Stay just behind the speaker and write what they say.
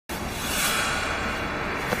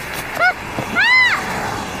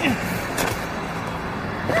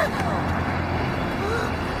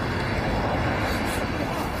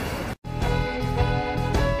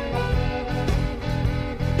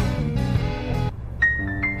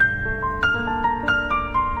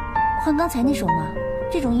放刚才那首吗？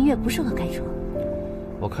这种音乐不适合开车。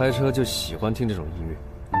我开车就喜欢听这种音乐。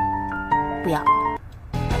不要。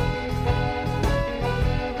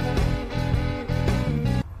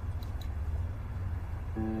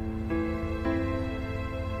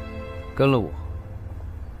跟了我，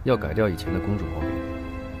要改掉以前的公主毛病。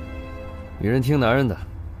女人听男人的，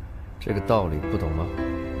这个道理不懂吗？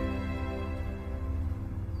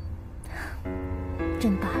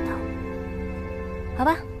真霸道。好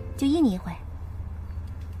吧，就依你一回。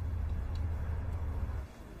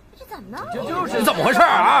这怎么了？你怎么回事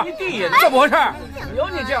啊？怎么回事？有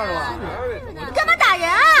你这样的吗？你干嘛打人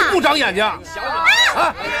啊？不长眼睛！啊！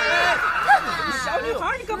小女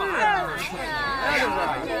孩，你干嘛呀？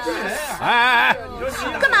哎！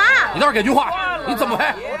干嘛？你倒是给句话，你怎么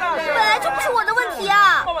赔？本来就不是我的问题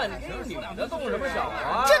啊！你这动什么小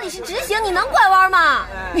啊？这里是直行，你能拐弯吗？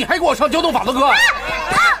你还给我上交通法的课？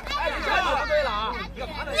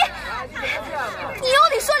你有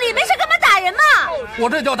理说理，没事干嘛打人嘛？我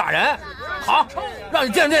这叫打人？好，让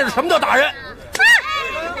你见识见识什么叫打人。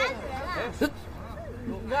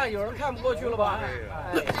你看有人看不过去了吧？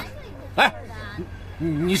哎，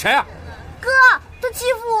你谁啊？哥，他欺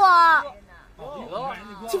负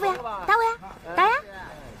我！欺负呀，打我呀，打呀！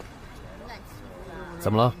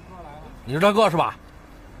怎么了？你是他哥是吧？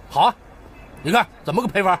好啊，你看怎么个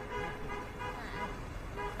赔法？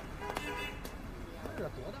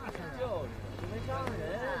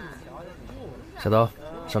小刀，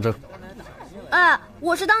上车。哎，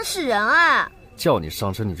我是当事人哎。叫你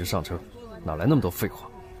上车你就上车，哪来那么多废话？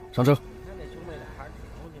上车。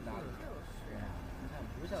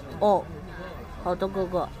哦，好的，哥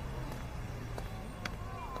哥。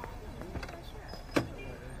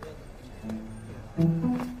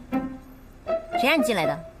谁让你进来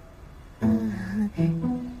的？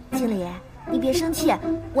经理，你别生气，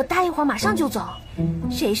我待一会儿马上就走。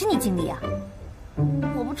谁是你经理啊？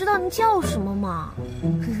我不知道你叫什么嘛。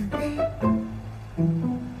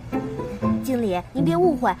经理，您别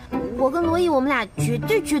误会，我跟罗毅我们俩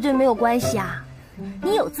绝对没有关系啊。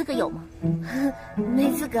你有资格有吗？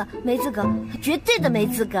没资格，没资格，绝对的没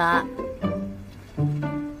资格。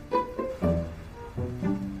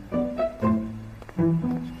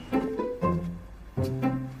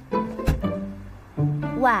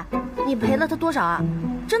喂，你赔了他多少啊？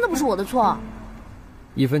真的不是我的错。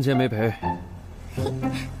1分钱没赔。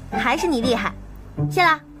还是你厉害。谢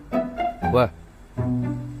啦。喂，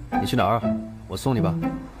你去哪儿啊？我送你吧。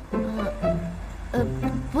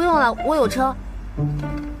不用了，我有车。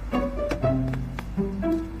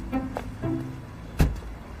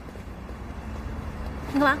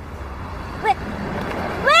你干嘛？喂，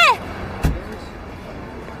喂！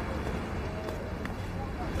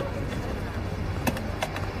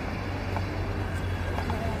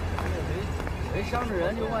谁伤着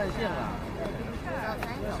人就万幸了。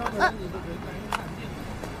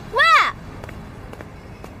喂！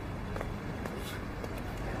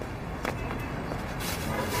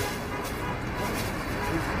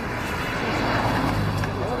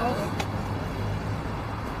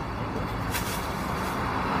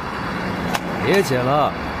别捡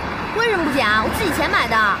了。为什么不捡啊？我自己钱买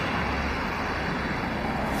的。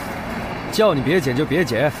叫你别捡就别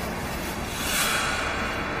捡。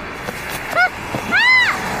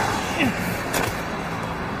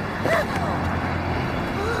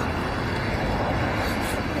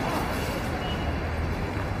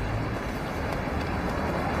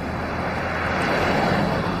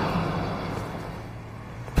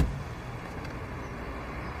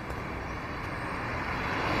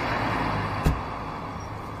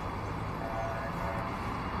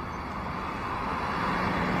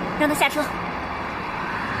让他下车。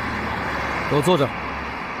给我坐着。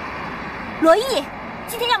罗毅，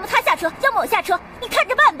今天要么他下车，要么我下车，你看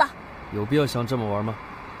着办吧。有必要想这么玩吗？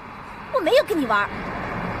我没有跟你玩。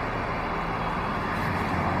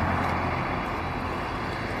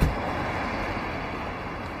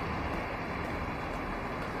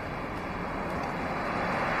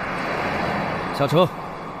下车。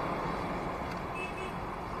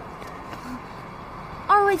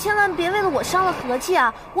二位千万别为了我伤了和气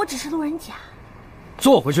啊！我只是路人甲。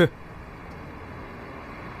坐回去。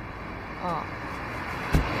哦。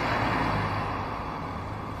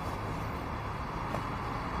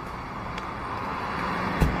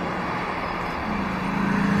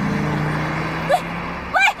喂，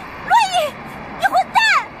洛伊，你混蛋！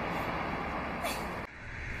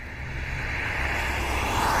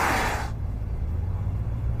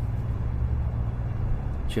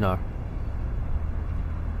去哪儿？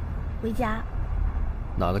回家。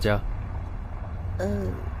哪个家？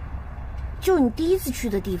就你第一次去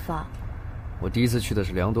的地方。我第一次去的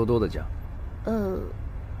是梁多多的家。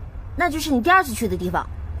那就是你第二次去的地方。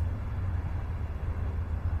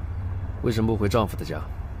为什么不回丈夫的家？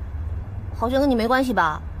好像跟你没关系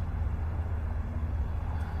吧？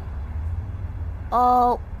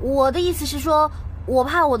我的意思是说，我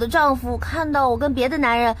怕我的丈夫看到我跟别的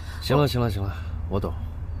男人。行了，我懂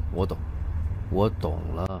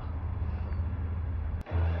了。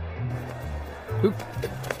真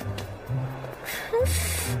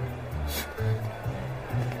是。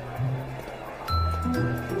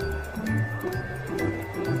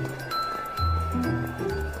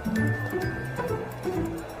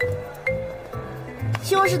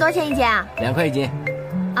西红柿多少钱一斤啊？2块1斤。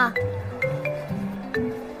啊。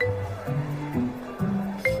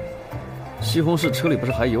西红柿车里不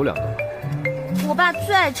是还有2个吗？我爸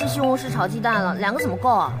最爱吃西红柿炒鸡蛋了，2个怎么够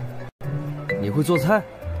啊？你会做菜？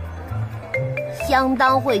相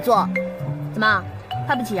当会做。怎么，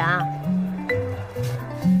怕不起人啊？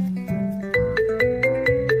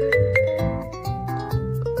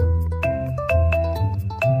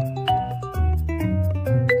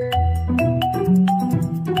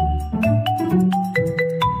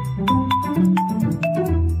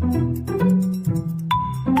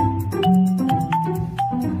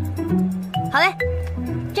好嘞，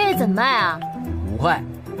这个怎么卖啊？5块。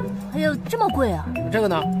哎呦，这么贵啊！这个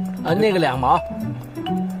呢？那个2毛。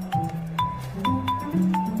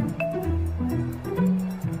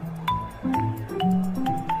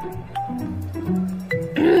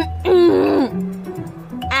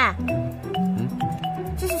哎，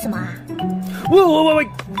这是什么啊？喂！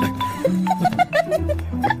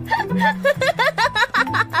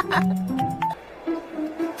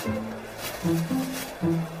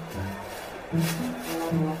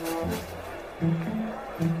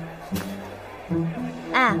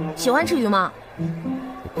哎，喜欢吃鱼吗？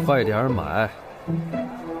快点买。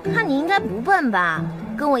看你应该不笨吧？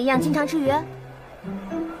跟我一样经常吃鱼。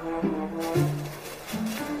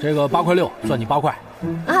这个8块6，算你8块。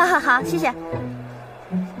好，谢谢。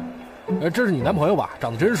这是你男朋友吧？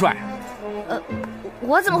长得真帅。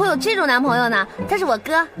我怎么会有这种男朋友呢？他是我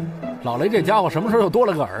哥。老雷这家伙什么时候又多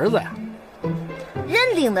了个儿子呀？认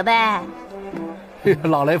领的呗。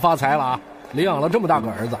老雷发财了啊！领养了这么大个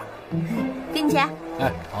儿子。给你钱。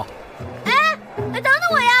哎，好。哎，等等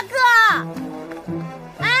我呀，哥！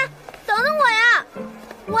哎，等等我呀！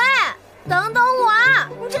喂，等等我啊！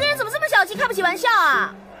你这个人怎么这么小气，开不起玩笑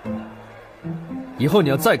啊？以后你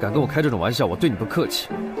要再敢跟我开这种玩笑，我对你不客气。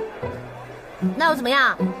那又怎么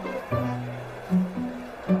样？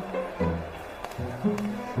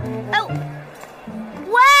哎，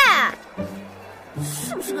喂，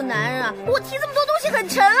是不是个男人啊？我提这么多东西很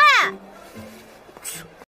沉哎。